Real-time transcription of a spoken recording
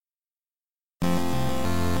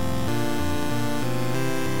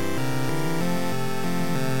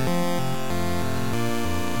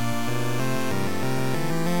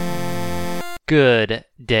Good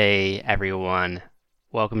day, everyone.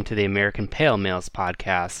 Welcome to the American Pale Males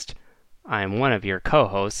podcast. I am one of your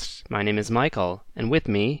co-hosts. My name is Michael, and with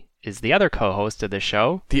me is the other co-host of the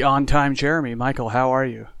show, the on-time Jeremy. Michael, how are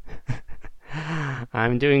you?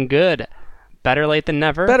 I'm doing good. Better late than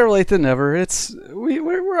never. Better late than never.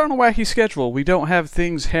 We're on a wacky schedule. We don't have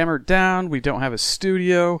things hammered down. We don't have a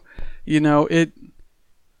studio. You know, it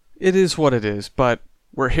is what it is. But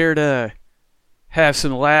we're here to have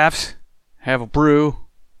some laughs, have a brew,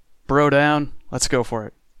 bro down. Let's go for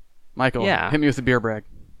it. Michael, hit me with the beer brag.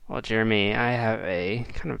 Well, Jeremy, I have a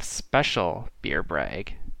kind of special beer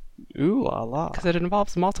brag. Ooh la la. Because it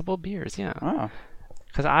involves multiple beers, yeah. Oh.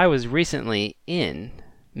 Because I was recently in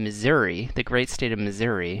Missouri, the great state of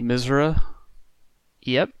Missouri. Missouri?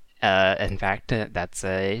 Yep. In fact, that's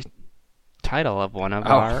a title of one of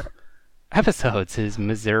our episodes, is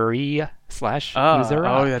Missouri/Missouri.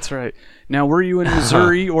 Oh, that's right. Now, were you in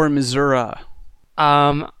Missouri or Missouri?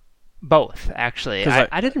 Both, actually.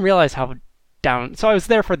 I didn't realize how down... So I was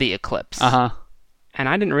there for the eclipse. Uh-huh. And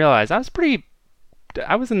I didn't realize. I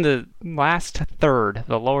was in the last third,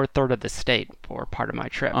 the lower third of the state for part of my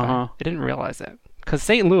trip. Uh-huh. I didn't realize it. Because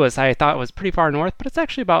St. Louis, I thought was pretty far north, but it's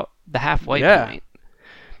actually about the halfway point.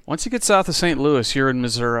 Once you get south of St. Louis, you're in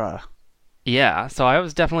Missouri. Yeah, so I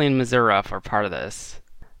was definitely in Missouri for part of this.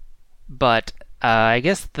 But I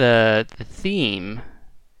guess the theme,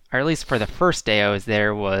 or at least for the first day I was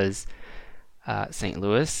there, was St.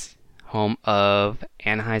 Louis, home of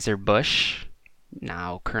Anheuser-Busch,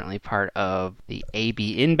 now currently part of the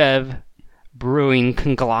AB InBev brewing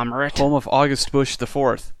conglomerate. Home of August Busch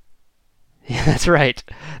IV. Yeah, that's right.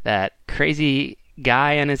 That crazy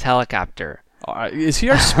guy on his helicopter. Is he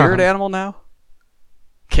our spirit animal now?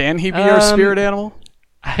 Can he be our spirit animal?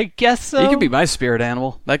 I guess so. He could be my spirit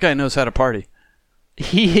animal. That guy knows how to party.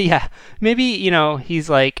 Yeah. Maybe, he's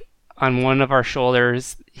like on one of our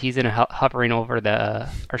shoulders. He's hovering over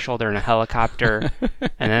our shoulder in a helicopter.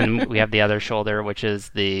 And then we have the other shoulder, which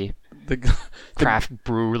is the craft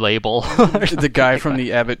brew label. The guy from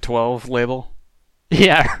the Abbott 12 label.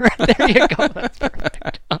 Yeah, right, there you go. That's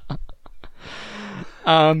perfect.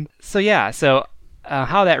 So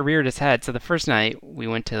how that reared its head. So the first night we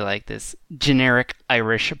went to like this generic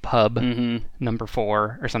Irish pub, number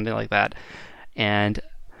 4 or something like that, and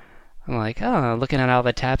I'm like, looking at all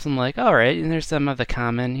the taps, I'm like, all right, and there's some of the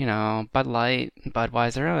common, Bud Light,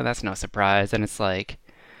 Budweiser. Oh, that's no surprise. And it's like,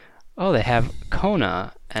 they have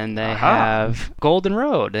Kona, and they have Golden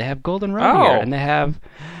Road. They have Golden Road here, and they have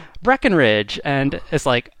Breckenridge, and it's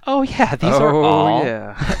like, these are all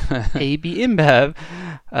AB InBev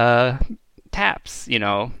taps,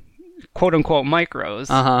 quote-unquote micros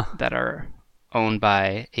that are owned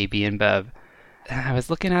by AB InBev. And I was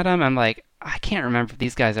looking at them, I'm like, I can't remember if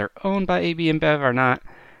these guys are owned by AB InBev or not.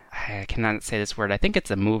 I cannot say this word. I think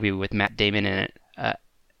it's a movie with Matt Damon in it.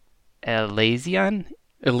 Elysium?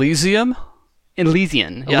 Elysium?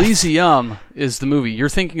 Elysium. Yes. Elysium is the movie. You're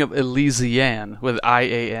thinking of Elysian with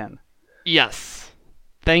I-A-N. Yes.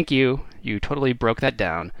 Thank you. You totally broke that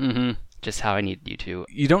down. Mm-hmm. Just how I needed you to.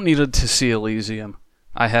 You don't need to see Elysium.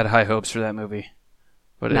 I had high hopes for that movie.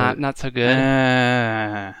 But not so good.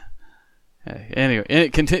 Anyway,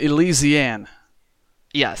 Elysian.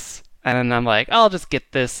 Yes. And then I'm like, I'll just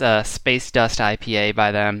get this Space Dust IPA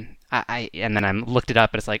by them. And then I looked it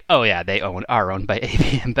up, and it's like, they are owned by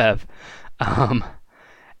AB InBev.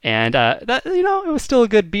 And that it was still a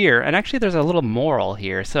good beer. And actually, there's a little moral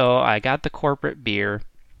here. So I got the corporate beer,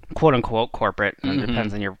 quote unquote corporate. It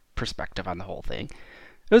depends on your perspective on the whole thing.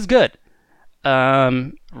 It was good.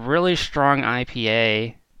 Really strong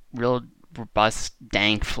IPA, real robust,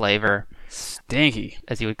 dank flavor. Stanky,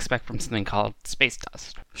 as you would expect from something called Space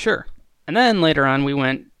Dust. Sure. And then later on, we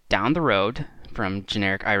went down the road from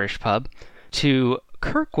generic Irish pub to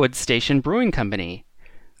Kirkwood Station Brewing Company,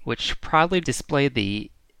 which proudly displayed the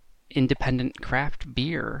independent craft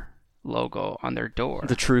beer logo on their door.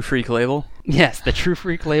 The True Freak label? Yes, the True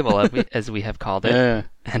Freak label, as we have called it. Yeah.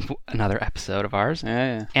 And another episode of ours.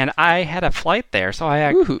 Yeah. And I had a flight there, so I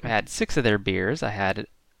had 6 of their beers. I had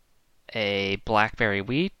a Blackberry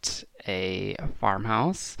Wheat, a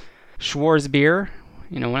Farmhouse, Schwarzbier,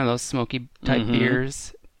 one of those smoky type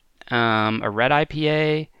beers, a red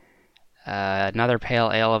IPA, another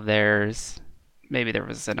pale ale of theirs. Maybe there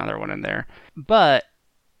was another one in there. But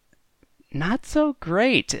not so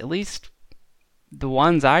great. At least the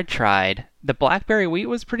ones I tried. The Blackberry Wheat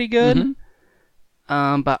was pretty good.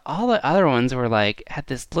 But all the other ones were had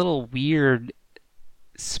this little weird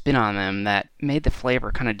spin on them that made the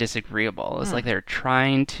flavor kind of disagreeable. It was like they were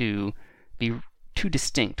trying to be too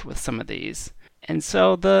distinct with some of these. And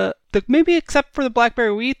so the maybe except for the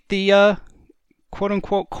Blackberry Wheat, the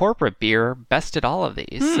quote-unquote corporate beer bested all of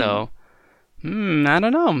these. So, I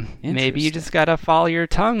don't know. Maybe you just gotta follow your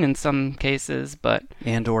tongue in some cases, but...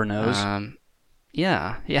 And/or nose.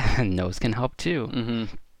 Yeah, nose can help too.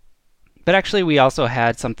 Mm-hmm. But actually, we also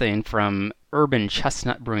had something from Urban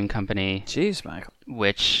Chestnut Brewing Company. Jeez, Michael.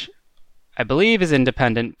 Which I believe is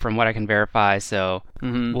independent from what I can verify, so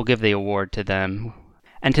we'll give the award to them.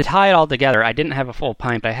 And to tie it all together, I didn't have a full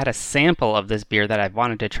pint, but I had a sample of this beer that I've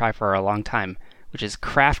wanted to try for a long time, which is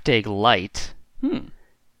Craftig Light.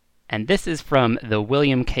 And this is from the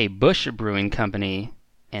William K. Bush Brewing Company.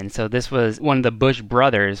 And so this was one of the Bush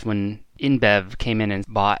brothers when InBev came in and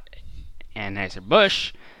bought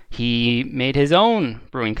Anheuser-Busch. He made his own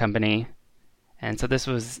brewing company. And so this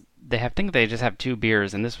was, I think they just have 2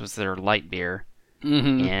 beers, and this was their light beer.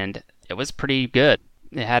 And it was pretty good.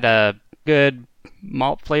 It had a good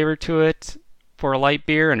malt flavor to it for a light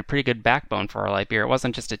beer and a pretty good backbone for a light beer. It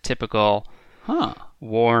wasn't just a typical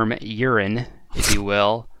warm urine, if you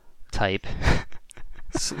will, type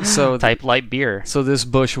type light beer. So this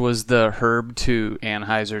Bush was the Herb to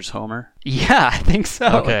Anheuser's Homer? Yeah, I think so.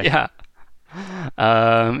 Okay. Yeah.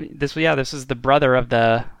 This was the brother of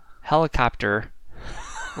the helicopter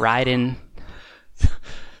riding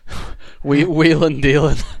wheelin'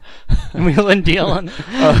 dealin'. Wheelin' dealin'.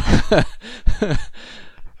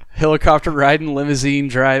 Helicopter riding, limousine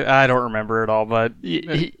drive. I don't remember it all, but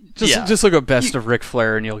just look at Best of Ric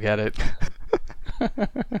Flair and you'll get it.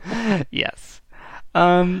 Yes.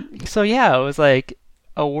 So yeah, it was like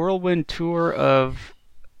a whirlwind tour of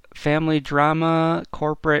family drama,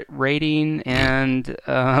 corporate rating, and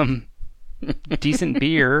decent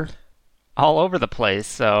beer all over the place.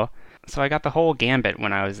 So I got the whole gambit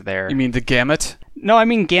when I was there. You mean the gamut? No, I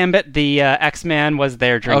mean Gambit. The X-Man was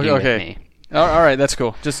there drinking with me. All right, that's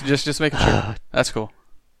cool. Just making sure. That's cool.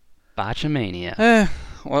 Botchamania.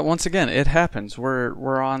 Well, once again, it happens.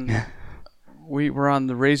 We're on we're on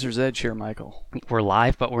the razor's edge here, Michael. We're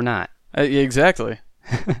live, but we're not. Exactly.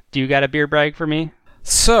 Do you got a beer brag for me?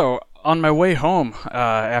 So, on my way home,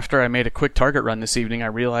 after I made a quick Target run this evening, I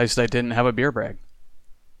realized I didn't have a beer brag.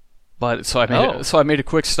 But so I made a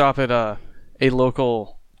quick stop at a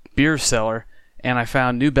local beer cellar, and I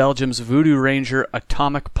found New Belgium's Voodoo Ranger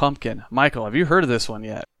Atomic Pumpkin. Michael, have you heard of this one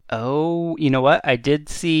yet? Oh, you know what? I did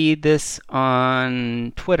see this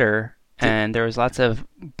on Twitter, and there was lots of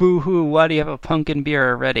boo-hoo, why do you have a pumpkin beer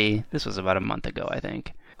already? This was about a month ago, I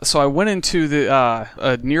think. So I went into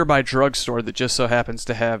a nearby drugstore that just so happens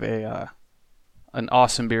to have an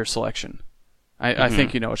awesome beer selection. I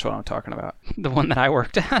think you know which one I'm talking about. The one that I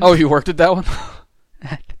worked at? Oh, you worked at that one?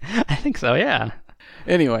 I think so, yeah.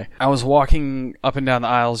 Anyway, I was walking up and down the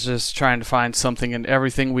aisles just trying to find something, and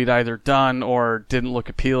everything we'd either done or didn't look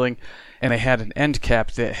appealing. And they had an end cap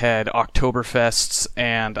that had Oktoberfests,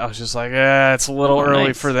 and I was just like, it's a little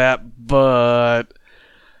early for that, but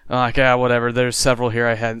I'm like, whatever. There's several here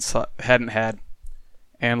I hadn't had.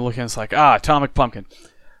 And looking, it's like, Atomic Pumpkin.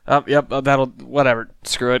 Yep, that'll, whatever.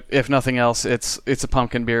 Screw it. If nothing else, it's a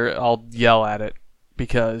pumpkin beer. I'll yell at it.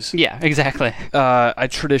 Because yeah, exactly. I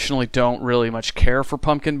traditionally don't really much care for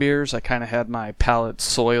pumpkin beers. I kind of had my palate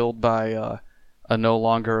soiled by a no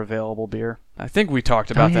longer available beer. I think we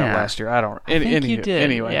talked about that last year. I think you did.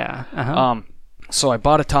 Anyway, yeah. So I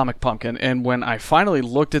bought Atomic Pumpkin, and when I finally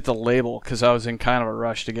looked at the label, because I was in kind of a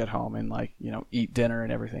rush to get home and eat dinner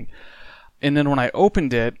and everything, and then when I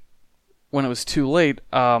opened it, when it was too late,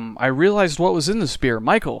 I realized what was in this beer.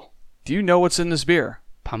 Michael, do you know what's in this beer?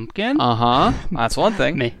 Pumpkin? That's one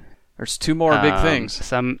thing. There's 2 more big things.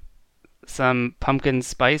 Some pumpkin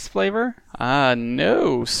spice flavor?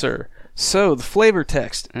 No, sir. So the flavor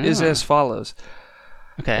text is as follows.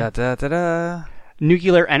 Okay. Da-da-da-da.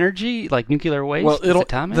 Nuclear energy, like nuclear waste. Well,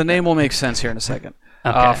 atomic? The name will make sense here in a second.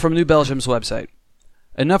 Okay. From New Belgium's website.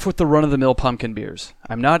 Enough with the run-of-the-mill pumpkin beers.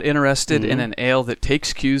 I'm not interested in an ale that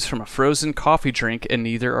takes cues from a frozen coffee drink, and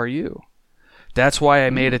neither are you. That's why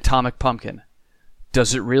I made Atomic Pumpkin.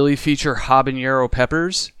 Does it really feature habanero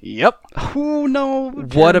peppers? Yep. Oh, no.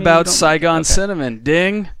 Jeremy, what about Saigon cinnamon?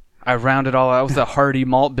 Ding. I round it all out with a hearty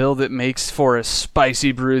malt bill that makes for a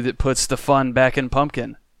spicy brew that puts the fun back in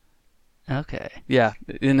pumpkin. Okay. Yeah,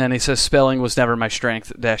 and then he says spelling was never my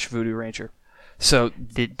strength, Voodoo Ranger. So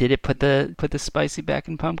did it put the spicy back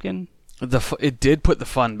in pumpkin? It did put the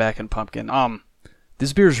fun back in pumpkin.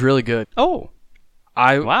 This beer is really good. Oh.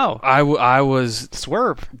 Wow. I was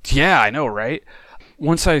swerve. Yeah, I know, right?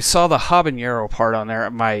 Once I saw the habanero part on there,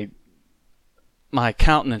 my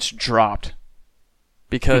countenance dropped.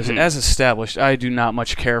 Because, as established, I do not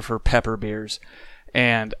much care for pepper beers.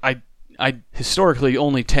 And I historically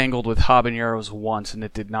only tangled with habaneros once, and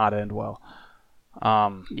it did not end well.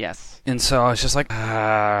 Yes. And so I was just like,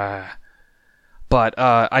 ah. But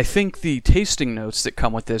I think the tasting notes that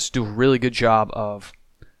come with this do a really good job of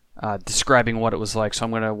describing what it was like. So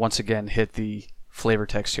I'm going to once again hit the flavor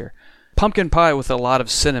text here. Pumpkin pie with a lot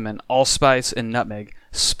of cinnamon, allspice, and nutmeg.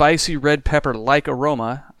 Spicy red pepper-like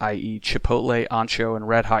aroma, i.e. chipotle, ancho, and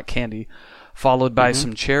red hot candy, followed by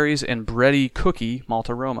some cherries and bready cookie malt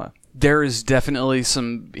aroma. There is definitely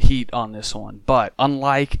some heat on this one, but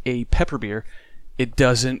unlike a pepper beer, it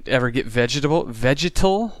doesn't ever get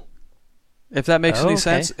vegetal, if that makes any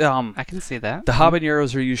sense. I can see that. The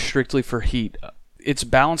habaneros are used strictly for heat. It's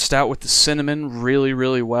balanced out with the cinnamon really,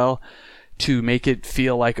 really well to make it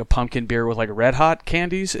feel like a pumpkin beer with like red hot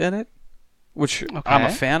candies in it, which I'm a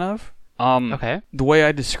fan of. The way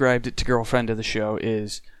I described it to girlfriend of the show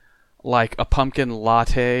is like a pumpkin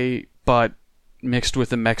latte, but mixed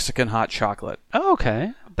with a Mexican hot chocolate. Oh,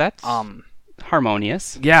 okay. That's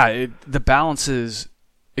harmonious. Yeah, the balance is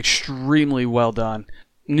extremely well done.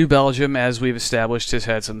 New Belgium, as we've established, has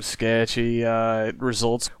had some sketchy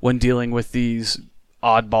results when dealing with these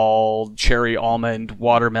oddball cherry almond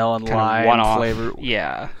watermelon kind lime one-off flavor.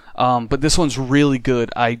 Yeah. But this one's really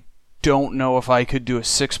good. I don't know if I could do a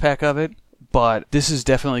 6-pack of it, but this is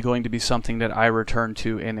definitely going to be something that I return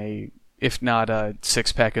to in a, if not a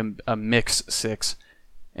 6-pack, a mix 6,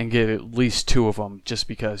 and get at least 2 of them, just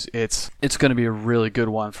because it's going to be a really good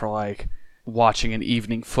one for like watching an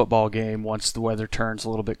evening football game once the weather turns a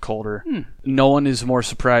little bit colder. No one is more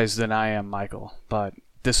surprised than I am, Michael, but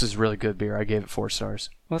this is really good beer. I gave it 4 stars.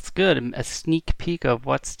 Well, that's good. A sneak peek of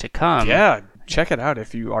what's to come. Yeah, check it out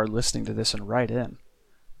if you are listening to this and write in.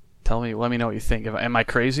 Let me know what you think. Am I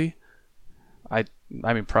crazy? I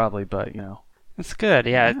mean, probably, but, you know. That's good.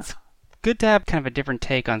 Yeah, it's good to have kind of a different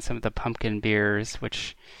take on some of the pumpkin beers,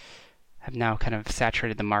 which have now kind of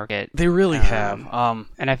saturated the market. They really have.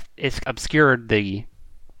 And it's obscured the,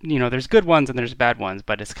 there's good ones and there's bad ones,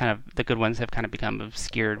 but it's kind of, the good ones have kind of become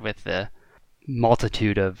obscured with the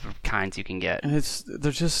multitude of kinds you can get. And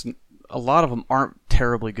there's just, a lot of them aren't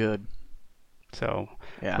terribly good. So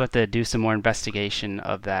we'll have to do some more investigation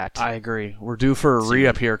of that. I agree. We're due for a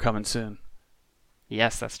re-up here coming soon.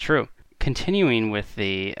 Yes, that's true. Continuing with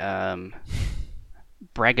the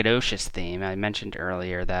braggadocious theme, I mentioned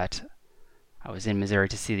earlier that I was in Missouri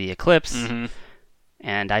to see the eclipse,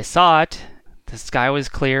 and I saw it. The sky was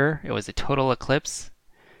clear. It was a total eclipse.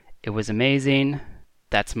 It was amazing.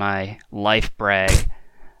 That's my life brag.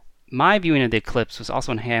 My viewing of the eclipse was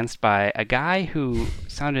also enhanced by a guy who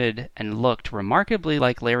sounded and looked remarkably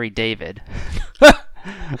like Larry David,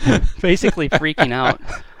 basically freaking out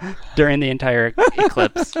during the entire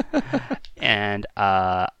eclipse. And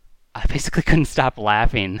I basically couldn't stop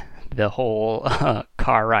laughing the whole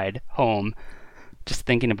car ride home, just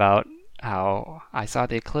thinking about how I saw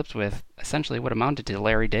the eclipse with essentially what amounted to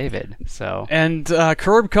Larry David. So, and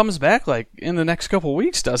Curb comes back like in the next couple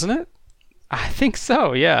weeks, doesn't it? I think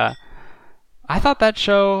so, yeah. I thought that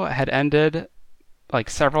show had ended like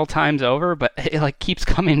several times over, but it like keeps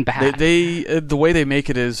coming back. They the way they make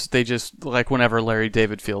it is they just like whenever Larry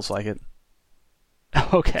David feels like it.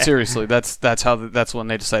 Okay. Seriously, that's when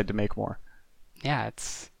they decide to make more. Yeah,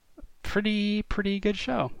 it's pretty good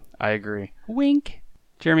show. I agree. Wink.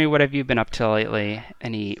 Jeremy, what have you been up to lately?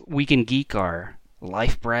 Any Weekend Geek or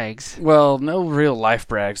life brags? Well, no real life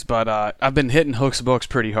brags, but I've been hitting Hooks books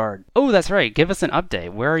pretty hard. Oh, that's right. Give us an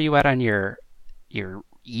update. Where are you at on your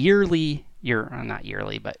yearly? Not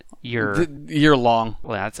yearly, but your year long.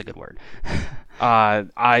 Well, that's a good word. I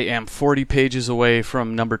am 40 pages away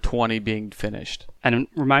from number 20 being finished. And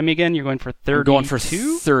remind me again, you're going for 30. I'm going for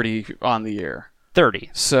 30 on the year. 30.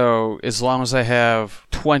 So as long as I have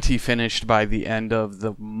 20 finished by the end of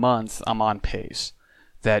the month, I'm on pace.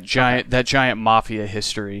 That giant mafia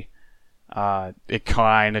history, it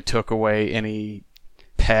kind of took away any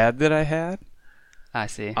pad that I had. I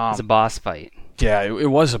see. It was a boss fight. Yeah, it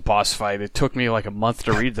was a boss fight. It took me like a month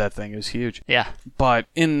to read that thing. It was huge. Yeah. But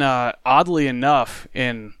oddly enough,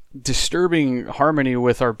 in disturbing harmony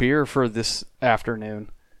with our beer for this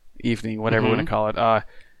evening, whatever you want to call it,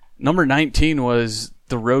 number 19 was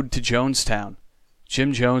The Road to Jonestown.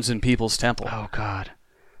 Jim Jones and People's Temple. Oh, God.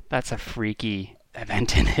 That's a freaky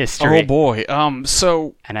event in history. Oh, boy. And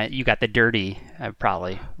you got the dirty,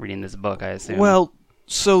 probably, reading this book, I assume. Well,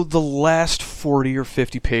 so the last 40 or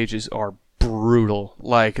 50 pages are brutal.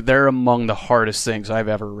 Like, they're among the hardest things I've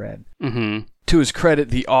ever read. Mm-hmm. To his credit,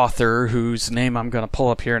 the author, whose name I'm going to pull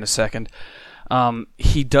up here in a second,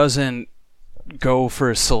 he doesn't go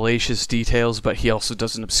for salacious details, but he also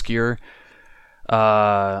doesn't obscure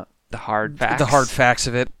the hard facts. The hard facts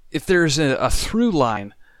of it. If there's a through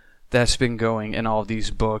line that's been going in all of these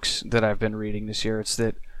books that I've been reading this year. It's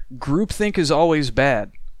that groupthink is always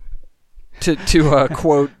bad. To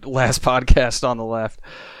quote last podcast on the left.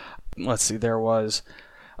 Let's see, there was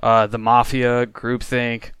the Mafia,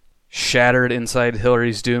 groupthink, shattered inside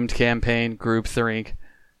Hillary's doomed campaign, groupthink,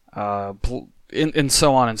 and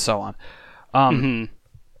so on and so on.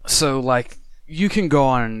 So, like, you can go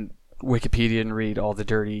on Wikipedia and read all the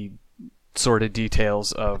dirty sort of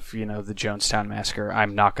details of, you know, the Jonestown Massacre.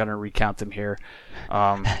 I'm not going to recount them here.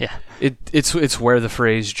 Yeah. It's where the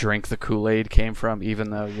phrase "drink the Kool-Aid" came from,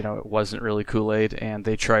 even though, you know, it wasn't really Kool-Aid, and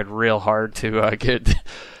they tried real hard to get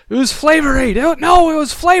it was Flavor Aid. No, it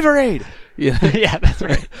was Flavor Aid. Yeah, yeah, that's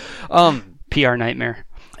right. PR nightmare.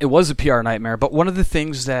 It was a PR nightmare, but one of the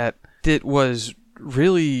things that was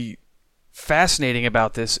really fascinating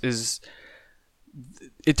about this is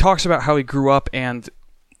it talks about how he grew up and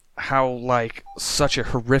how, like, such a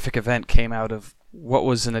horrific event came out of what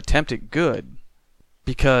was an attempt at good,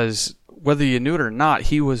 because whether you knew it or not,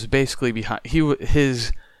 he was basically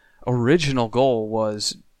his original goal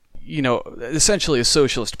was, you know, essentially a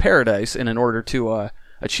socialist paradise, and in order to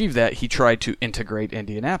achieve that, he tried to integrate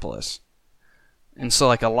Indianapolis. And so,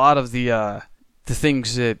 like, a lot of the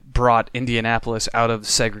things that brought Indianapolis out of the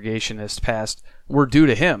segregationist past were due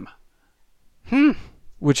to him.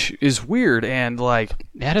 Which is weird, and, like...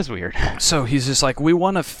 That is weird. So he's just like, we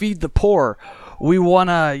want to feed the poor. We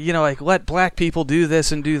want to, you know, like, let black people do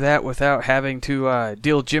this and do that without having to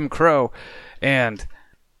deal with Jim Crow. And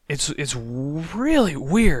it's really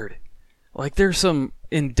weird. Like, there's some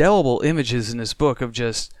indelible images in this book of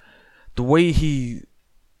just the way he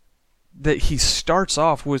starts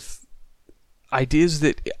off with ideas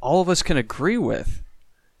that all of us can agree with.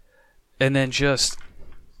 And then just...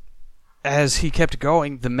 as he kept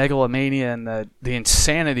going, the megalomania and the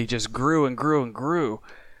insanity just grew and grew and grew.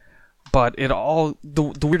 But it all...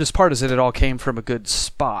 The weirdest part is that it all came from a good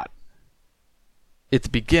spot at the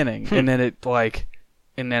beginning. And then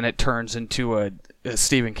it turns into a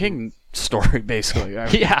Stephen King story, basically.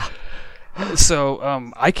 Yeah.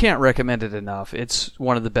 So, I can't recommend it enough. It's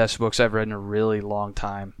one of the best books I've read in a really long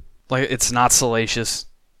time. Like, it's not salacious.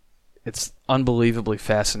 It's unbelievably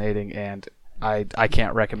fascinating, and I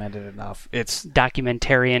can't recommend it enough. It's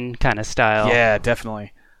documentarian kind of style. Yeah,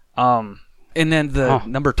 definitely. And then the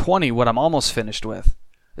number 20, what I'm almost finished with,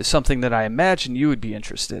 is something that I imagine you would be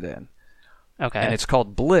interested in. Okay. And it's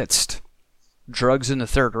called Blitzed: Drugs in the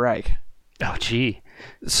Third Reich. Oh, gee.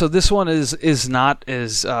 So this one is not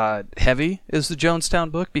as heavy as the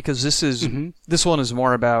Jonestown book, because this one is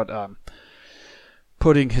more about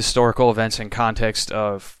putting historical events in context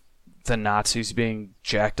of the Nazis being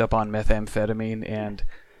jacked up on methamphetamine and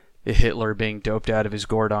Hitler being doped out of his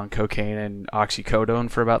gourd on cocaine and oxycodone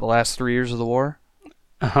for about the last 3 years of the war.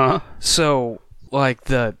 So, like,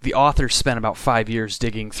 the author spent about 5 years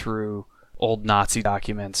digging through old Nazi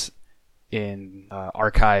documents in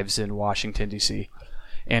archives in Washington, D.C.,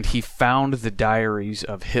 and he found the diaries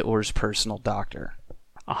of Hitler's personal doctor.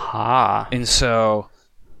 Aha. And so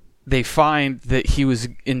they find that he was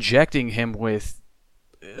injecting him with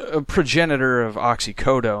a progenitor of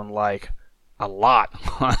oxycodone, like, a lot.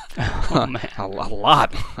 Oh, man. a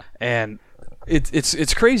lot. And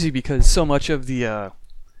it's crazy, because so much of the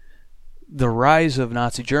rise of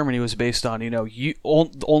Nazi Germany was based on, you know,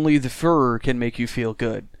 only the Führer can make you feel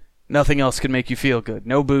good. Nothing else can make you feel good.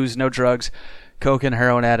 No booze, no drugs. Coke and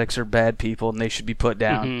heroin addicts are bad people, and they should be put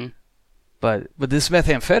down. But this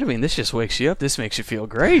methamphetamine, this just wakes you up. This makes you feel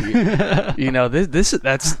great. You know,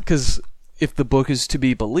 that's because if the book is to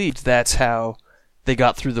be believed, that's how they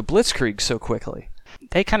got through the Blitzkrieg so quickly.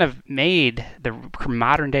 They kind of made the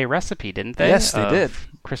modern day recipe, didn't they? Yes, they did.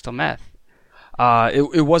 Crystal meth.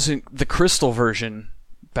 It wasn't the crystal version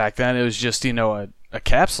back then. It was just, you know, a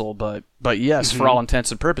capsule. But yes, for all intents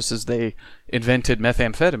and purposes, they invented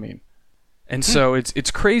methamphetamine. And so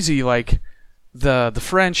it's crazy. Like, the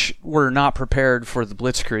French were not prepared for the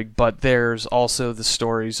Blitzkrieg, but there's also the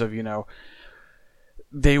stories of, you know,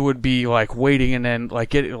 they would be, like, waiting and then, like,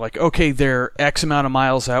 get like, okay, they're X amount of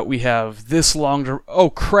miles out. We have this long to... Oh,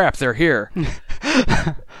 crap, they're here.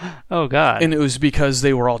 Oh, God. And it was because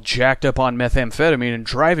they were all jacked up on methamphetamine and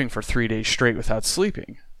driving for 3 days straight without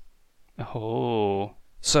sleeping. Oh.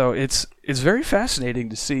 So it's very fascinating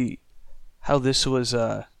to see how this was...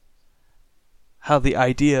 how the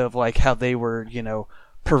idea of, like, how they were, you know,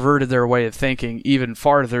 perverted their way of thinking even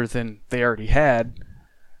farther than they already had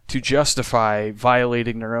to justify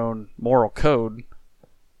violating their own moral code.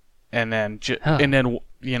 And then,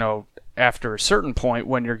 you know, after a certain point,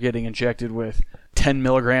 when you're getting injected with 10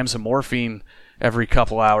 milligrams of morphine every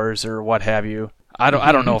couple hours or what have you, I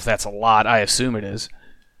don't know if that's a lot. I assume it is.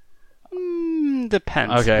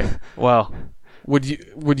 depends. Okay. Well, would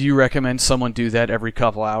you recommend someone do that every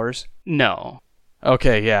couple hours? No.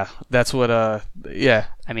 Okay, yeah. That's what yeah.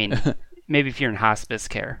 I mean, maybe if you're in hospice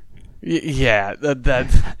care. Yeah,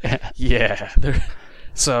 yeah.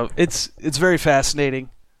 So, it's very fascinating.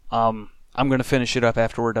 I'm going to finish it up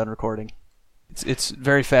after we're done recording. It's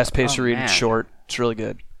very fast-paced to read. Man. It's short. It's really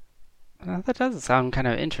good. Well, that does sound kind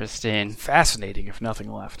of interesting. Fascinating, if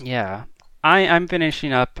nothing left. Yeah. I'm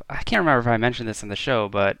finishing up, I can't remember if I mentioned this in the show,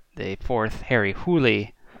 but the 4th Harry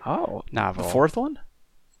Hooley novel. The 4th one?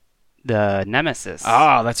 The Nemesis.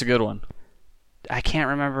 Ah, that's a good one. I can't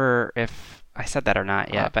remember if I said that or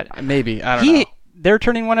not yet, but maybe. I don't know. They're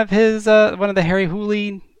turning one of the Harry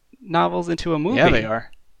Hooley novels into a movie. Yeah, they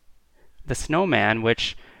are. The Snowman,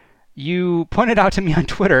 which you pointed out to me on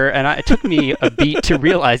Twitter, and it took me a beat to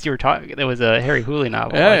realize you were talking. There was a Harry Hooley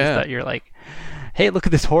novel. I just thought you're like, hey, look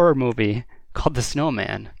at this horror movie called The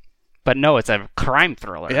Snowman. But no, it's a crime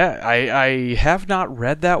thriller. Yeah, I have not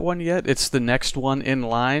read that one yet. It's the next one in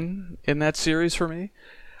line in that series for me.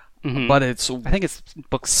 Mm-hmm. But I think it's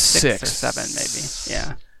book 6 or 7, maybe.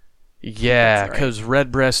 Yeah. Yeah, because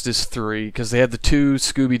Redbreast is 3, because they had the 2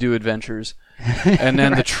 Scooby-Doo adventures, and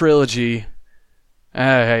then the trilogy.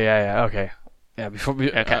 Yeah, okay. Yeah,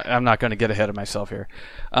 okay. I'm not going to get ahead of myself here.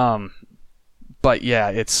 But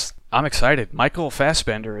yeah, I'm excited. Michael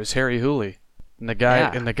Fassbender is Harry Hooley, and the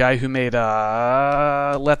guy who made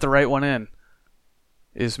Let the Right One In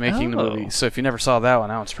is making the movie. So if you never saw that one,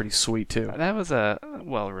 that one's pretty sweet too. That was a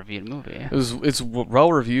well-reviewed movie. It's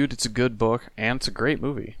well-reviewed. It's a good book, and it's a great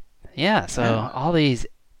movie. Yeah. So all these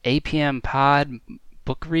APM Pod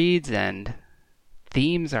book reads and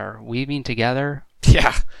themes are weaving together.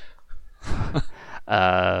 Yeah.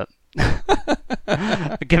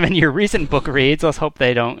 Given your recent book reads, let's hope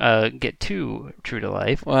they don't get too true to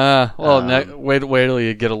life. Wait till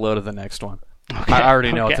you get a load of the next one. Okay, I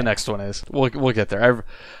already know what the next one is. We'll get there.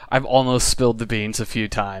 I've almost spilled the beans a few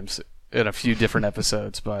times in a few different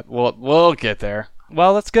episodes, but we'll get there.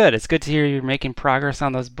 Well, that's good. It's good to hear you're making progress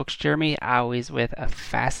on those books, Jeremy. Always with a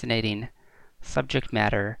fascinating subject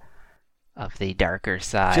matter of the darker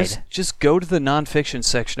side. Just go to the nonfiction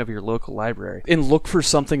section of your local library and look for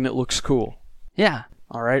something that looks cool. Yeah.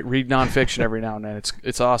 All right, read nonfiction every now and then.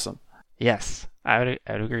 It's awesome. Yes, I would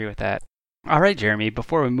agree with that. All right, Jeremy.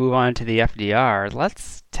 Before we move on to the FDR,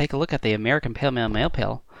 let's take a look at the American Pale Mail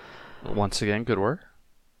Pail. Once again, good work.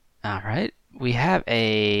 All right, we have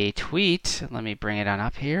a tweet. Let me bring it on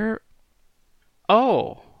up here.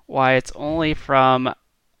 Oh, why it's only from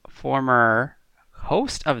former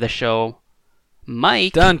host of the show,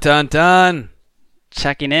 Mike. Dun, dun, dun.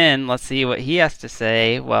 Checking in. Let's see what he has to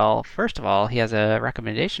say. Well, first of all, he has a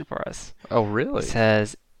recommendation for us. Oh, really? It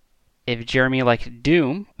says, if Jeremy liked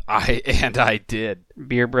Doom. I did.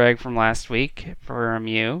 Beer brag from last week from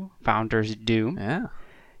you, Founders Doom. Yeah.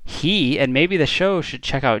 He and maybe the show should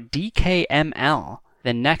check out DKML,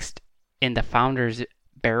 the next in the Founders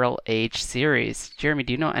Barrel Age series. Jeremy,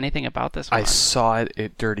 do you know anything about this one? I saw it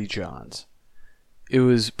at Dirty John's. It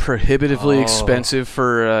was prohibitively expensive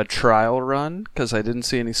for a trial run because I didn't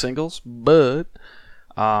see any singles. But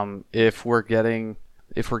if we're getting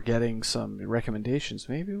some recommendations,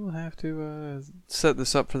 maybe we'll have to set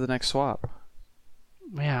this up for the next swap.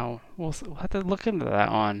 Yeah, we'll have to look into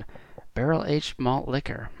that one. Barrel aged malt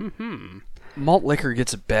liquor. Malt liquor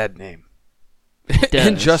gets a bad name,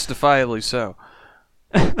 and justifiably so.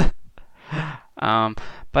 But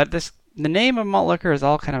the name of malt liquor is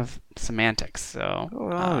all kind of semantics, so...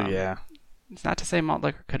 yeah. It's not to say malt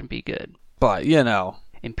liquor couldn't be good. But,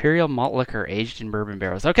 Imperial malt liquor aged in bourbon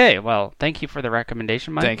barrels. Okay, well, thank you for the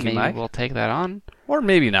recommendation, Mike. Thank you, Mike. Maybe we'll take that on. Or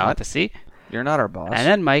maybe We'll not. have to see. You're not our boss. And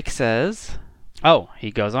then Mike says...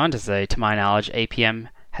 he goes on to say, to my knowledge, APM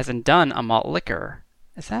hasn't done a malt liquor.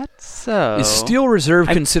 Is that so? Is Steel Reserve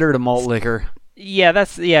considered a malt liquor?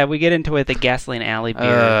 Yeah, we get into it, the Gasoline Alley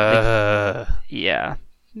beer. Yeah.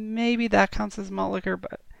 Maybe that counts as malt liquor,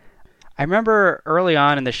 but I remember early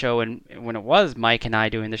on in the show when it was Mike and I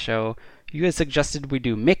doing the show, you guys suggested we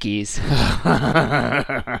do Mickey's.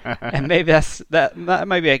 And maybe that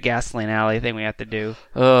might be a Gasoline Alley thing we have to do.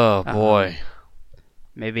 Oh, boy.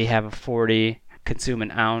 Maybe have a 40, consume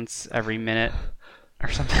an ounce every minute or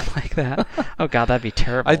something like that. Oh, God, that'd be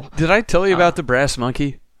terrible. Did I tell you about the Brass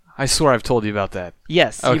Monkey? I swear I've told you about that.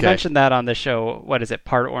 Yes, okay. You mentioned that on the show. What is it?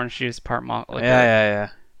 Part orange juice, part malt liquor. Yeah.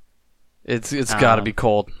 It's got to be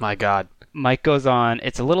cold. My God. Mike goes on,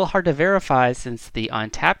 it's a little hard to verify since the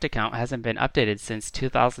Untapped account hasn't been updated since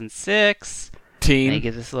 2006. Teen. And he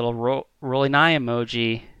gives this little rolling eye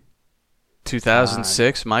emoji.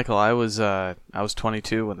 2006, Michael. I was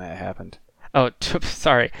 22 when that happened.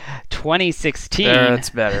 Sorry, 2016. That's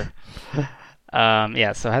better.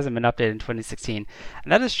 Yeah, so it hasn't been updated in 2016.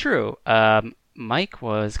 And that is true. Mike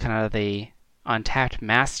was kind of the Untapped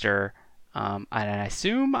master. And I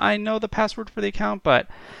assume I know the password for the account, but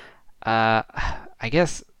I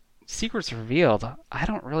guess secrets revealed. I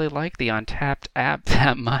don't really like the Untapped app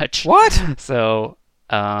that much. What? So,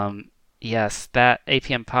 yes, that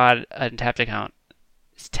APM Pod Untapped account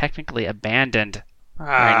is technically abandoned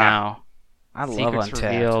right now. I love Secrets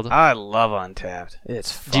Untapped. Revealed. I love Untapped.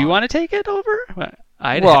 It's fun. Do you want to take it over?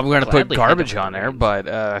 I'm going to put garbage on there, but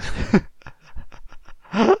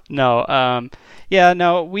no. Yeah,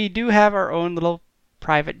 no. We do have our own little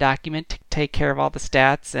private document to take care of all the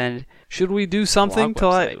stats. And should we do something to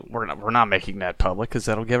website. We're not making that public because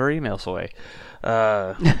that'll give our emails away.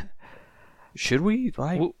 Should we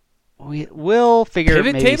We'll figure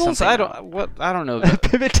pivot maybe tables? something I don't know.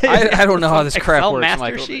 Pivot tables. I don't know how this crap Excel works, master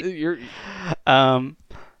Michael. sheet?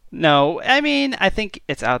 No. I mean, I think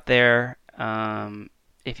it's out there.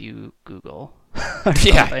 If you Google.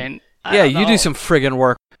 Yeah. Yeah, you do some friggin'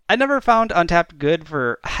 work. I never found Untapped good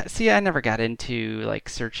for. See, I never got into like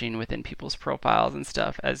searching within people's profiles and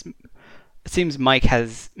stuff. As it seems, Mike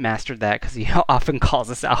has mastered that because he often calls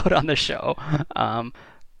us out on the show.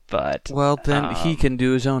 But well, then he can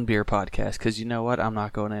do his own beer podcast because you know what? I'm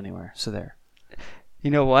not going anywhere. So there.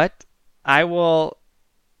 You know what? I will,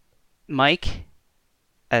 Mike,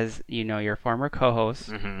 as you know, your former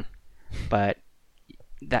co-host, but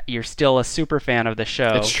that you're still a super fan of the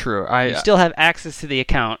show. It's true. You still have access to the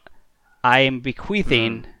account. I am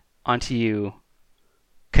bequeathing onto you,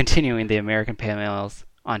 continuing the American Pale Ales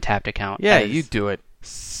Untapped account. Yeah, you do it.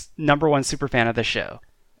 Number one super fan of the show.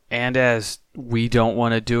 And as we don't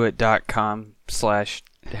want to do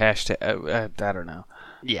it.com/hashtag, I don't know.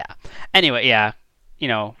 Yeah. Anyway, yeah. You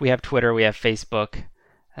know, we have Twitter, we have Facebook,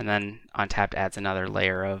 and then Untapped adds another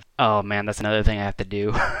layer of, oh man, that's another thing I have to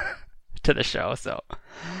do to the show. So,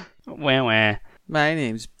 wah. My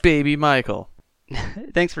name's Baby Michael.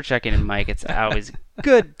 Thanks for checking in, Mike. It's always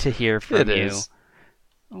good to hear from you. Is.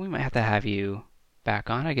 We might have to have you back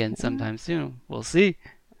on again sometime soon. We'll see.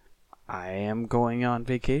 I am going on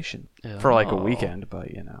vacation for like a weekend,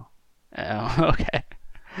 but you know. Oh, okay.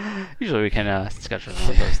 Usually we can schedule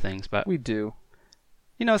one of those things, but we do.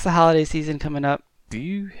 You know, it's the holiday season coming up. Do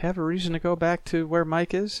you have a reason to go back to where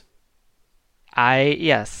Mike is?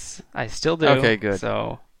 Yes, I still do. Okay, good.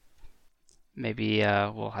 So maybe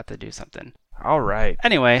we'll have to do something. All right.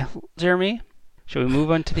 Anyway, Jeremy, should we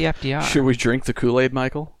move on to the FDR? Should we drink the Kool-Aid,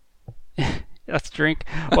 Michael? Let's drink.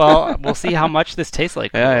 Well, we'll see how much this tastes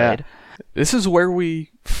like Kool-Aid. Yeah. This is where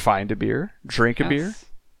we find a beer, drink a beer,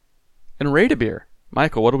 and rate a beer.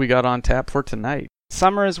 Michael, what do we got on tap for tonight?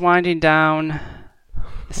 Summer is winding down.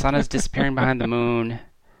 The sun is disappearing behind the moon.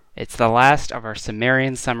 It's the last of our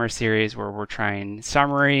Sumerian summer series where we're trying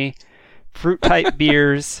summery, fruit-type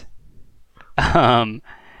beers. And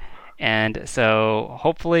so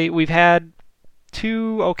hopefully we've had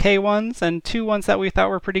 2 okay ones and 2 ones that we thought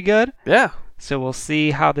were pretty good. Yeah. So we'll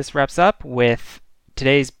see how this wraps up with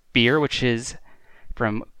today's beer, which is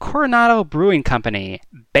from Coronado Brewing Company,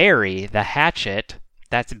 Berry the Hatchet.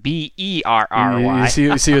 That's Berry. You see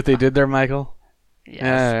what they did there, Michael? Yes,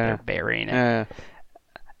 they're burying it.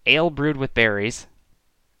 Ale brewed with berries.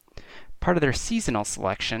 Part of their seasonal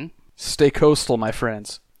selection. Stay coastal, my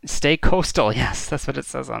friends. Stay coastal, yes, that's what it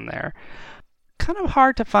says on there. Kind of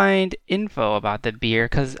hard to find info about the beer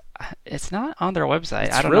because it's not on their website.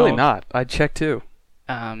 It's really not. I checked too.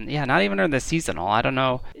 Yeah, not even on the seasonal. I don't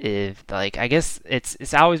know if I guess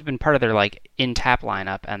it's always been part of their in tap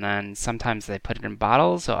lineup, and then sometimes they put it in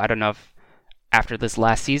bottles. So I don't know if after this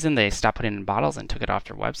last season they stopped putting it in bottles and took it off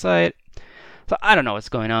their website. So I don't know what's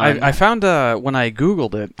going on. I found when I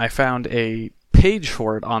Googled it, I found a page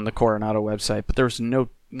for it on the Coronado website, but there was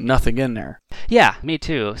nothing in there. Yeah, me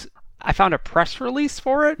too. I found a press release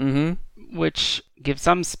for it, which gives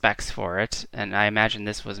some specs for it, and I imagine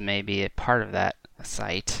this was maybe a part of that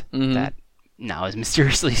site that now is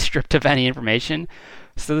mysteriously stripped of any information.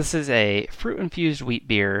 So this is a fruit-infused wheat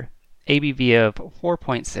beer, ABV of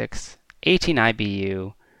 4.6, 18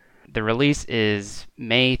 IBU. The release is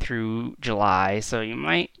May through July, so you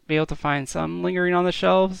might be able to find some lingering on the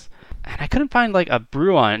shelves. And I couldn't find a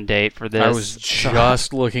brew-on date for this. I was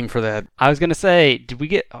just looking for that. I was going to say, did we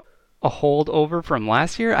get a holdover from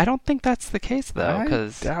last year? I don't think that's the case, though. I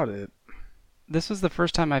doubt it. This was the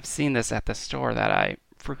first time I've seen this at the store that I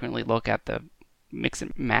frequently look at the mix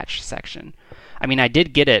and match section. I mean, I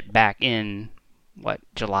did get it back in,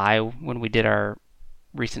 July when we did our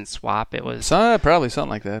recent swap. It was... probably something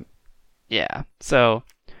like that. Yeah. So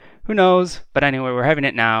who knows? But anyway, we're having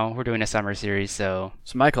it now. We're doing a summer series, so...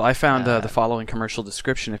 So, Michael, I found the following commercial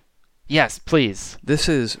description. Yes, please. This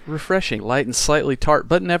is refreshing, light and slightly tart,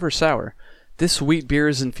 but never sour. This wheat beer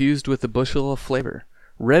is infused with a bushel of flavor.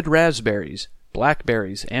 Red raspberries,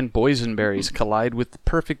 blackberries, and boysenberries collide with the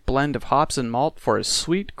perfect blend of hops and malt for a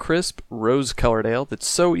sweet, crisp, rose-colored ale that's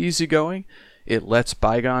so easygoing, it lets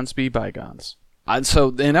bygones be bygones. And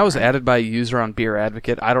that was added by a user on Beer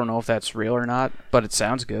Advocate. I don't know if that's real or not, but it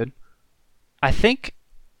sounds good. I think,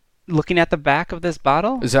 looking at the back of this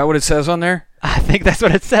bottle... Is that what it says on there? I think that's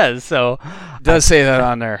what it says, so... It does say that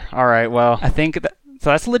on there. All right, well... I think... So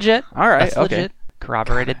that's legit. All right, that's okay. Legit.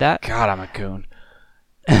 Corroborated that. God, I'm a coon.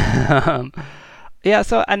 Yeah,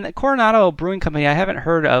 so... And the Coronado Brewing Company, I haven't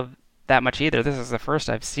heard of that much either. This is the first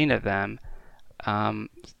I've seen of them.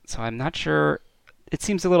 So I'm not sure... It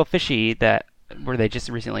seems a little fishy that... Were they just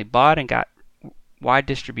recently bought and got wide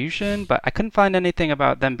distribution? But I couldn't find anything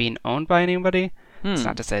about them being owned by anybody. It's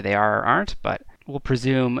not to say they are or aren't, but we'll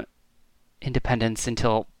presume independence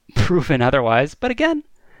until proven otherwise. But again,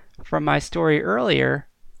 from my story earlier,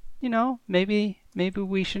 maybe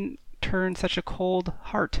we shouldn't turn such a cold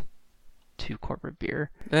heart to corporate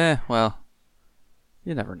beer. Well,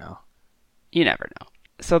 you never know. You never know.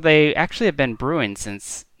 So they actually have been brewing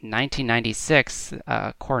since 1996.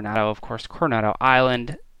 Coronado, of course, Coronado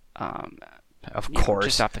Island. Of course.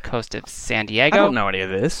 Just off the coast of San Diego. I don't know any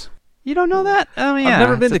of this. You don't know that? Oh, yeah. I've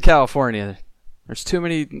never been to California. There's too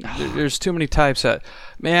many. There's too many types.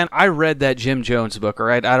 Man, I read that Jim Jones book. All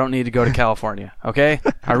right, I don't need to go to California. Okay,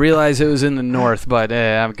 I realize it was in the north, but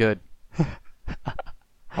I'm good.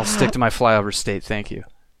 I'll stick to my flyover state. Thank you.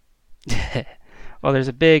 Well, there's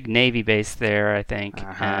a big Navy base there, I think,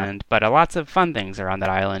 but lots of fun things are on that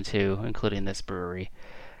island too, including this brewery.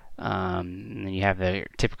 And then you have the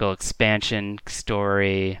typical expansion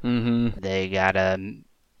story. Mm-hmm. They got in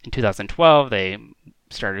 2012 they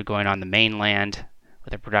started going on the mainland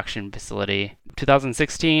with a production facility.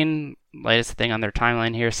 2016, latest thing on their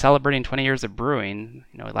timeline here, celebrating 20 years of brewing.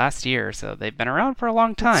 Last year, so they've been around for a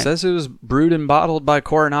long time. It says it was brewed and bottled by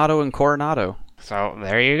Coronado and Coronado. So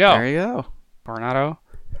there you go. There you go. Coronado,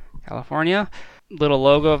 California. Little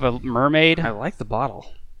logo of a mermaid. I like the bottle.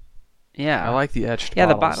 Yeah. I like the etched bottles.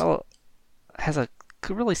 The bottle has a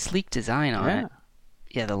really sleek design on it.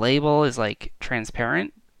 Yeah, the label is like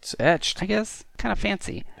transparent. It's etched. I guess. Kind of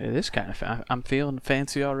fancy. It is kind of I'm feeling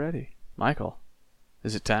fancy already. Michael,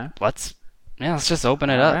 is it time? Let's just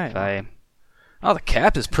open it up. Right. The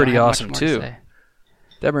cap is pretty awesome too.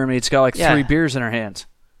 That mermaid's got like 3 beers in her hands.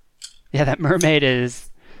 Yeah, that mermaid is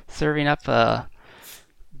serving up a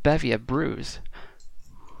bevy of brews.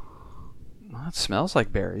 Well, it smells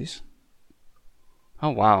like berries. Oh,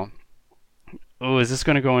 wow. Oh, is this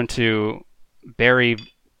going to go into Berry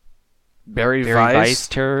Vice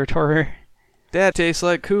territory? That tastes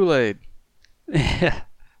like Kool-Aid. Yeah.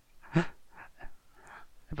 I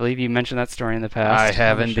believe you mentioned that story in the past. I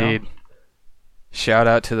have indeed. Shout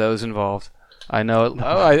out to those involved. I know it.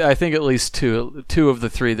 I think at least two of the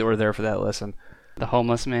 3 that were there for that listen. The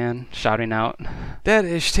homeless man shouting out, "That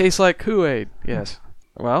tastes like Kool-Aid." Yes.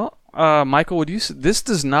 Well, Michael, this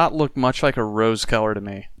does not look much like a rose color to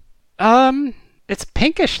me. It's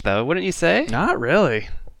pinkish though, wouldn't you say? Not really.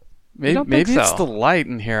 Maybe it's the light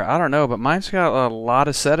in here. I don't know, but mine's got a lot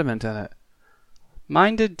of sediment in it.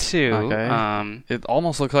 Mine did too. Okay. It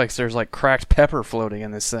almost looks like there's like cracked pepper floating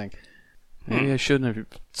in this thing. Maybe I shouldn't have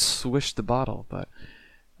swished the bottle, but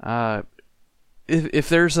if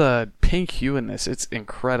there's a pink hue in this, it's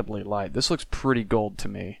incredibly light. This looks pretty gold to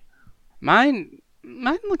me. Mine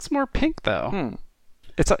looks more pink though.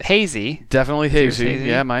 It's hazy. Definitely hazy.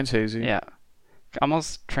 Yeah, mine's hazy. Yeah,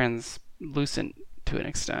 almost translucent to an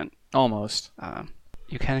extent. Almost.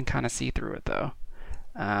 You can kind of see through it though.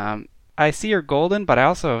 I see you're golden, but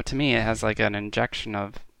also to me it has like an injection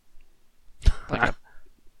of like a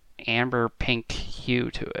amber pink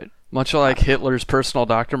hue to it. Much like Hitler's personal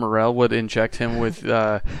Dr. Morell would inject him with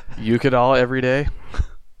Eucadol every day.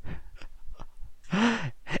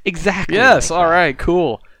 Exactly. Yes, all right,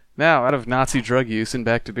 cool. Now, out of Nazi drug use and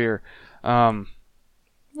back to beer. Maybe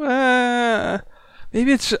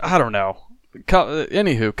it's, I don't know.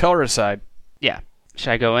 Anywho, color aside. Yeah.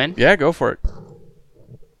 Should I go in? Yeah, go for it.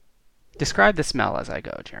 Describe the smell as I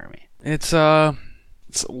go, Jeremy. It's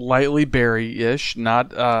lightly berry-ish.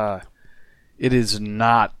 It is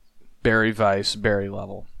not Berry Vice berry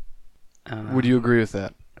level. Would you agree with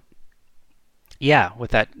that? Yeah,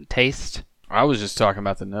 with that taste. I was just talking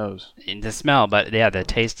about the nose. The smell, but yeah, the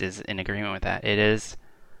taste is in agreement with that. It is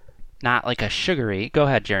not like a sugary, go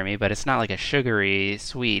ahead, Jeremy, but it's not like a sugary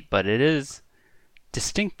sweet, but it is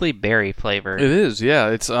distinctly berry flavored. It is, yeah.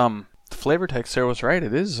 It's the flavor text there was right.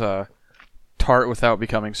 It is tart without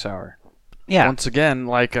becoming sour. Yeah. Once again,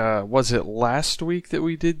 like was it last week that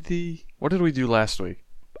we did what did we do last week?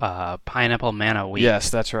 Pineapple manna wheat. Yes,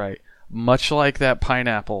 that's right. Much like that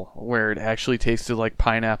pineapple, where it actually tasted like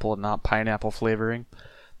pineapple and not pineapple flavoring,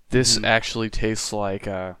 this actually tastes like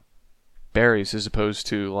berries as opposed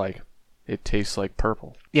to like it tastes like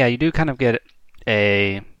purple. Yeah, you do kind of get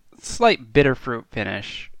a slight bitter fruit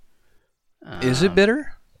finish. Is it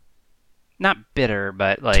bitter? Not bitter,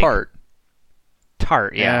 but like tart.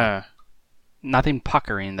 Tart, yeah. Nothing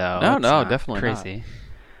puckering though. No, definitely crazy.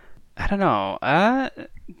 Not. I don't know.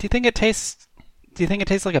 Do you think it tastes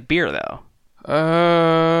like a beer though?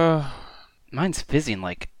 Mine's fizzing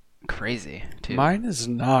like crazy too. Mine is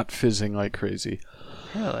not fizzing like crazy.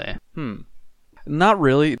 Really? Not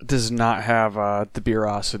really. It does not have the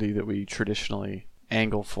beerosity that we traditionally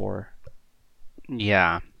angle for.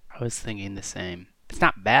 Yeah, I was thinking the same. It's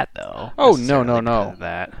not bad though. Oh no. Because of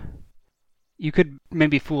that. You could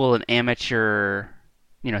maybe fool an amateur,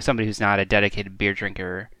 somebody who's not a dedicated beer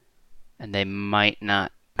drinker, and they might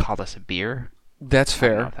not call this a beer. That's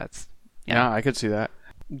fair. I don't know if that's yeah, I could see that.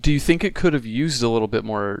 Do you think it could have used a little bit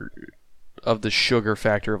more of the sugar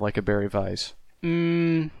factor of like a Berry Weiss?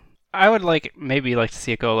 I would maybe like to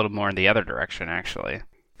see it go a little more in the other direction, actually.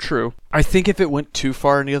 True. I think if it went too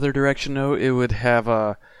far in the other direction, though, it would have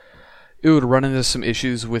it would run into some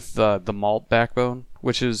issues with the malt backbone,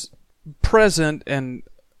 which is present and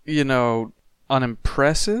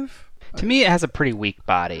unimpressive. To me, it has a pretty weak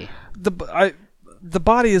body. The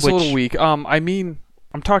body is a little weak. I mean,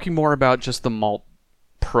 I'm talking more about just the malt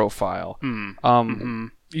profile.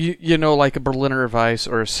 Like a Berliner Weiss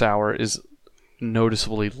or a sour is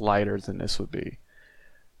noticeably lighter than this would be.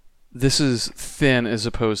 This is thin as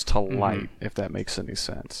opposed to light, if that makes any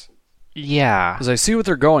sense. Yeah. Because I see what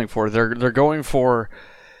they're going for. They're going for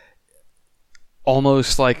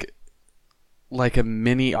almost like a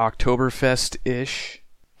mini Oktoberfest-ish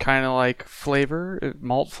kind of like flavor,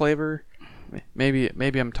 malt flavor. Maybe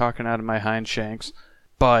I'm talking out of my hind shanks,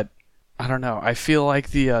 but I don't know. I feel like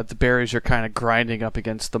the berries are kind of grinding up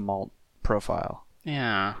against the malt profile.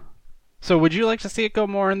 Yeah. So would you like to see it go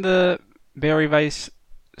more in the Berry Weiss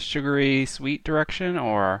sugary sweet direction,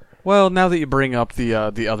 or? Well, now that you bring up the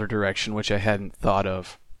other direction, which I hadn't thought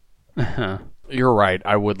of, you're right.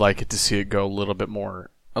 I would like it to see it go a little bit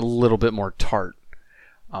more tart.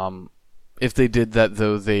 If they did that,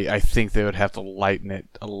 though, I think they would have to lighten it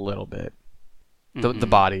a little bit. The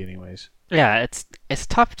body, anyways. Yeah, it's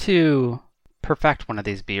tough to perfect one of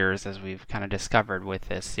these beers, as we've kind of discovered with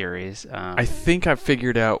this series. I think I've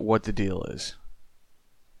figured out what the deal is.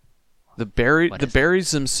 The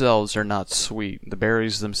berries themselves are not sweet. The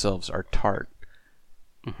berries themselves are tart.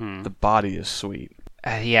 The body is sweet.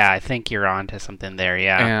 Yeah, I think you're onto something there.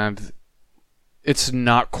 Yeah, and it's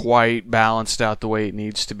not quite balanced out the way it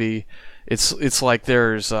needs to be. It's like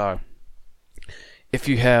there's if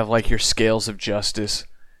you have like your scales of justice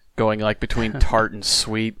going like between tart and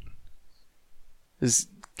sweet.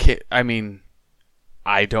 I mean,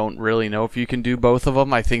 I don't really know if you can do both of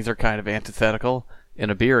them. I think they're kind of antithetical in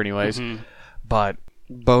a beer, anyways. But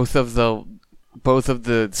both of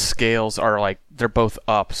the scales are like they're both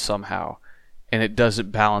up somehow, and it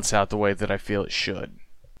doesn't balance out the way that I feel it should.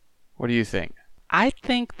 What do you think? I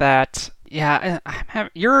think that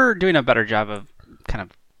you're doing a better job of kind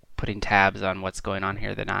of putting tabs on what's going on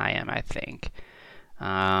here than I am. I think.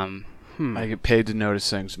 I get paid to notice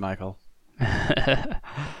things, Michael.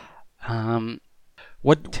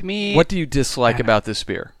 What do you dislike about this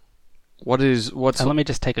beer? What's let me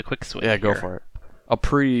just take a quick swig. Yeah, go for it. A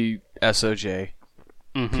pre-SOJ.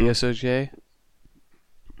 PSOJ?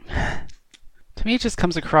 To me, it just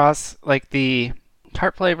comes across like the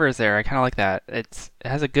tart flavor is there. I kind of like that. It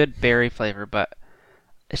has a good berry flavor, but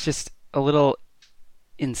it's just a little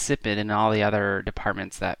insipid in all the other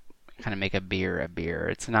departments that kind of make a beer a beer.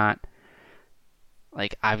 It's not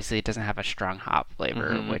like, obviously it doesn't have a strong hop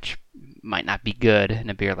flavor, which might not be good in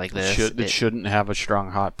a beer like this. It shouldn't have a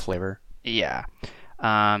strong hop flavor. Yeah.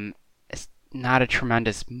 It's not a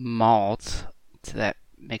tremendous malt, so that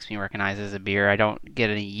makes me recognize it as a beer. I don't get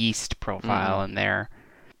any yeast profile in there.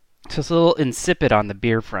 So it's a little insipid on the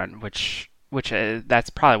beer front, which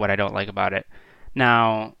that's probably what I don't like about it.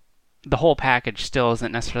 Now, the whole package still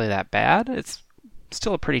isn't necessarily that bad. It's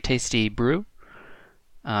still a pretty tasty brew,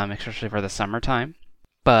 especially for the summertime.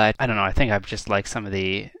 But I don't know. I think I've just liked some of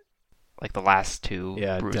the last two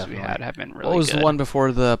brews definitely. We had have been really good. What was the one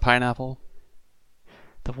before the pineapple?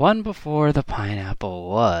 The one before the pineapple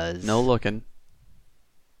was... No looking.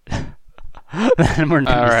 then we're going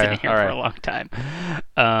to be sitting here all for right. a long time.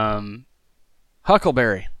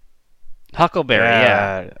 Huckleberry. Huckleberry,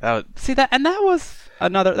 yeah. That See that, and that was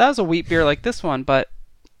a wheat beer like this one, but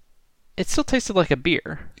it still tasted like a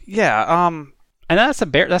beer. yeah. And that's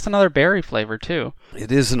another berry flavor too.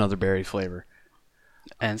 It is another berry flavor.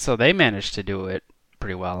 And so they managed to do it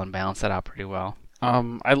pretty well and balance it out pretty well.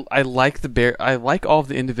 I like I like all of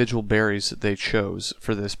the individual berries that they chose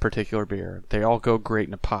for this particular beer. They all go great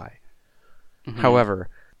in a pie. Mm-hmm. However,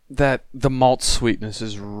 that the malt sweetness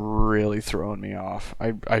is really throwing me off.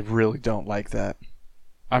 I really don't like that.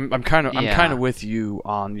 I'm kind of with you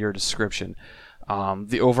on your description.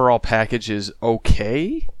 The overall package is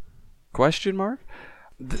okay? Question mark.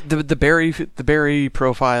 The berry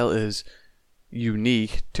profile is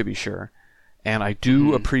unique, to be sure, and I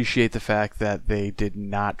do appreciate the fact that they did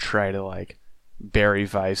not try to like berry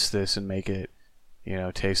vice this and make it,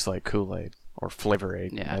 taste like Kool-Aid or Flavor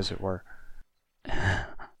Aid, as it were.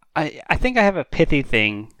 I think I have a pithy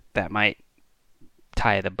thing that might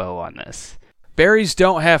tie the bow on this. Berries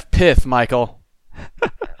don't have pith, Michael.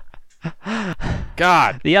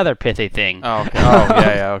 God. The other pithy thing. Oh, okay.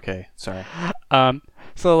 Yeah, okay. Sorry. Already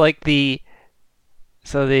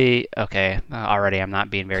I'm not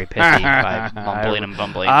being very pithy by mumbling and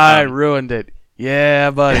bumbling. I ruined it. Yeah,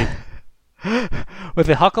 buddy. With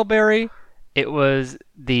the Huckleberry,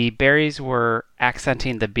 the berries were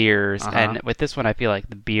accenting the beers, and with this one I feel like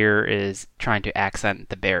the beer is trying to accent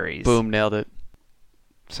the berries. Boom, nailed it.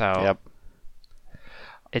 So, yep.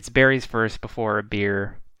 It's berries first before a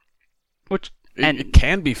beer, which it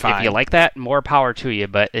can be fine. If you like that, more power to you,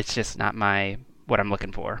 but it's just not what I'm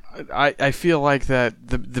looking for. I feel like that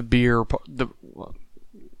the beer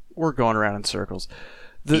we're going around in circles.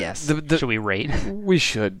 Yes. Should we rate? We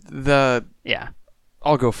should. I'll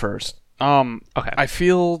go first. Okay. I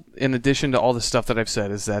feel, in addition to all the stuff that I've said,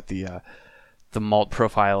 is that the malt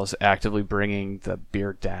profile is actively bringing the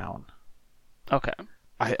beer down. Okay.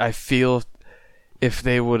 I feel if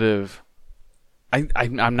they would have...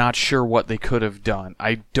 I'm not sure what they could have done.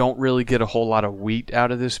 I don't really get a whole lot of wheat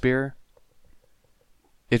out of this beer.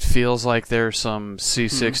 It feels like there's some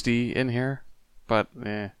C60 in here, but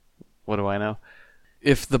what do I know?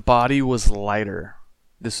 If the body was lighter,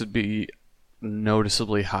 this would be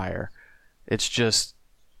noticeably higher. It's just,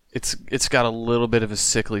 it's got a little bit of a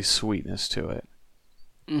sickly sweetness to it.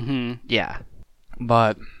 Mm-hmm. Yeah.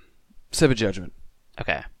 But, sip of judgment.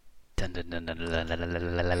 Okay.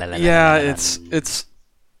 Yeah, it's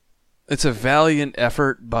a valiant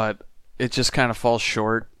effort, but it just kind of falls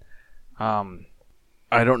short.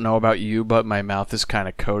 I don't know about you, but my mouth is kind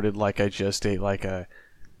of coated like I just ate like a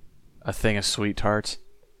thing of sweet tarts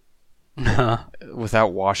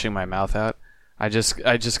without washing my mouth out. I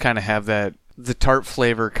just kind of have that. The tart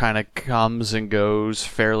flavor kind of comes and goes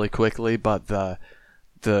fairly quickly, but the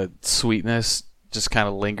sweetness just kind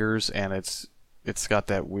of lingers, and it's got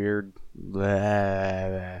that weird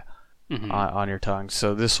on your tongue.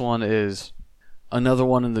 So this one is another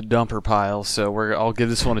one in the dumper pile. So I'll give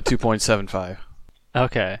this one a 2.75.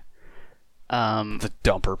 Okay. The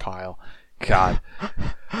dumper pile. God.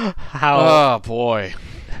 How? Oh boy.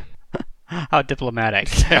 How diplomatic.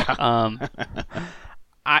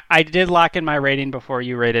 I did lock in my rating before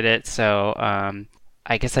you rated it, so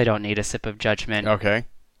I guess I don't need a sip of judgment. Okay.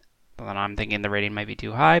 Then I'm thinking the rating might be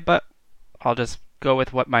too high, but I'll just go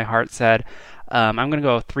with what my heart said. I'm going to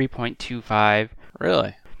go 3.25.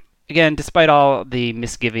 Really? Again, despite all the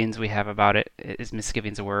misgivings we have about it, is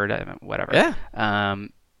misgivings a word? Whatever. Yeah.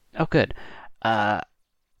 Oh, good. The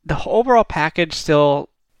overall package still...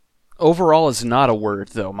 Overall is not a word,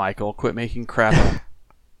 though, Michael. Quit making crap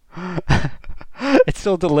up. It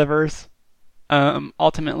still delivers,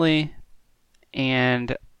 ultimately.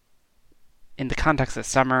 And in the context of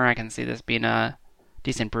summer, I can see this being a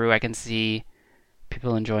decent brew. I can see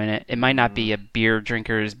people enjoying it. It might not be a beer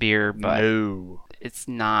drinker's beer, but it's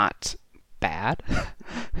not bad.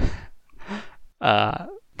 Kind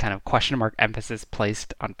of question mark emphasis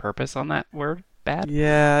placed on purpose on that word, bad.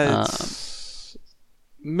 Yeah, it's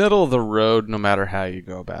middle of the road no matter how you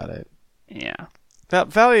go about it. Yeah.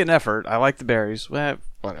 Valiant effort. I like the berries. Whatever.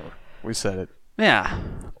 We said it. Yeah,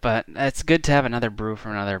 but it's good to have another brew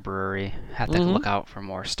from another brewery. Have to look out for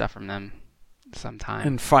more stuff from them sometime.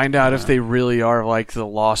 And find out if they really are like the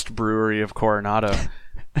lost brewery of Coronado.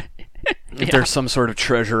 If there's some sort of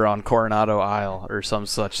treasure on Coronado Isle or some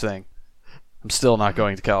such thing. I'm still not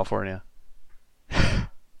going to California.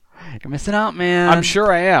 You're missing out, man. I'm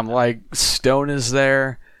sure I am. Like, Stone is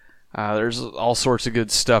there. There's all sorts of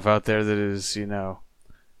good stuff out there that is,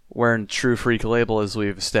 wearing True Freak label as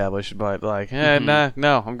we've established. But, like,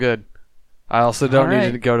 no, I'm good. I also don't All need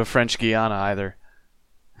right. to go to French Guiana either.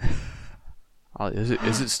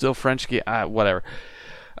 Is it still French Guiana? Whatever.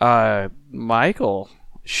 Michael,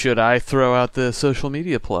 should I throw out the social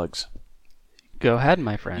media plugs? Go ahead,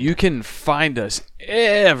 my friend. You can find us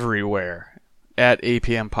everywhere at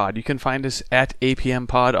APM Pod. You can find us at APM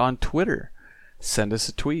Pod on Twitter. Send us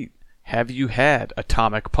a tweet. Have you had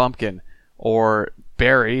Atomic Pumpkin or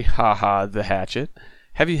Barry, haha, the Hatchet?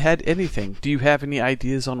 Have you had anything? Do you have any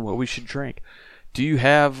ideas on what we should drink? Do you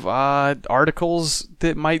have articles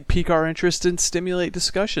that might pique our interest and stimulate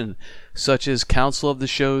discussion, such as Council of the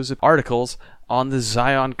Show's articles on the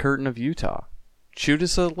Zion Curtain of Utah? Shoot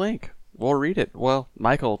us a link. We'll read it. Well,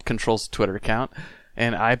 Michael controls the Twitter account,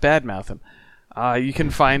 and I badmouth him. You can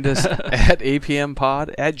find us at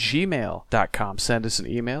apmpod@gmail.com. Send us an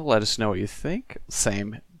email. Let us know what you think.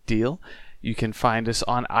 Same deal. You can find us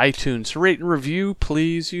on iTunes. Rate and review,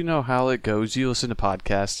 please. You know how it goes. You listen to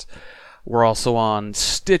podcasts. We're also on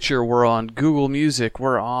Stitcher. We're on Google Music.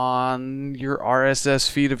 We're on your RSS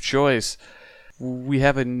feed of choice. We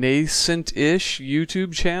have a nascent-ish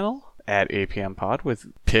YouTube channel at APM Pod with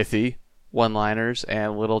pithy one-liners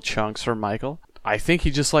and little chunks from Michael. I think he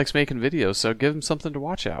just likes making videos, so give him something to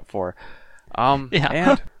watch out for.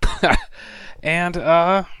 Yeah.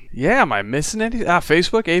 Yeah, am I missing anything?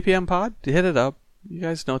 Facebook, APM Pod, hit it up. You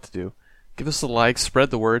guys know what to do. Give us a like,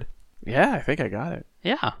 spread the word. Yeah, I think I got it.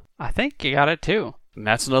 Yeah, I think you got it too. And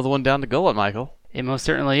that's another one down the gullet, Michael. It most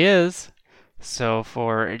certainly is. So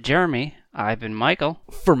for Jeremy, I've been Michael.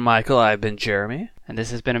 For Michael, I've been Jeremy. And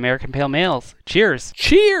this has been American Pale Males. Cheers!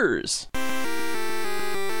 Cheers!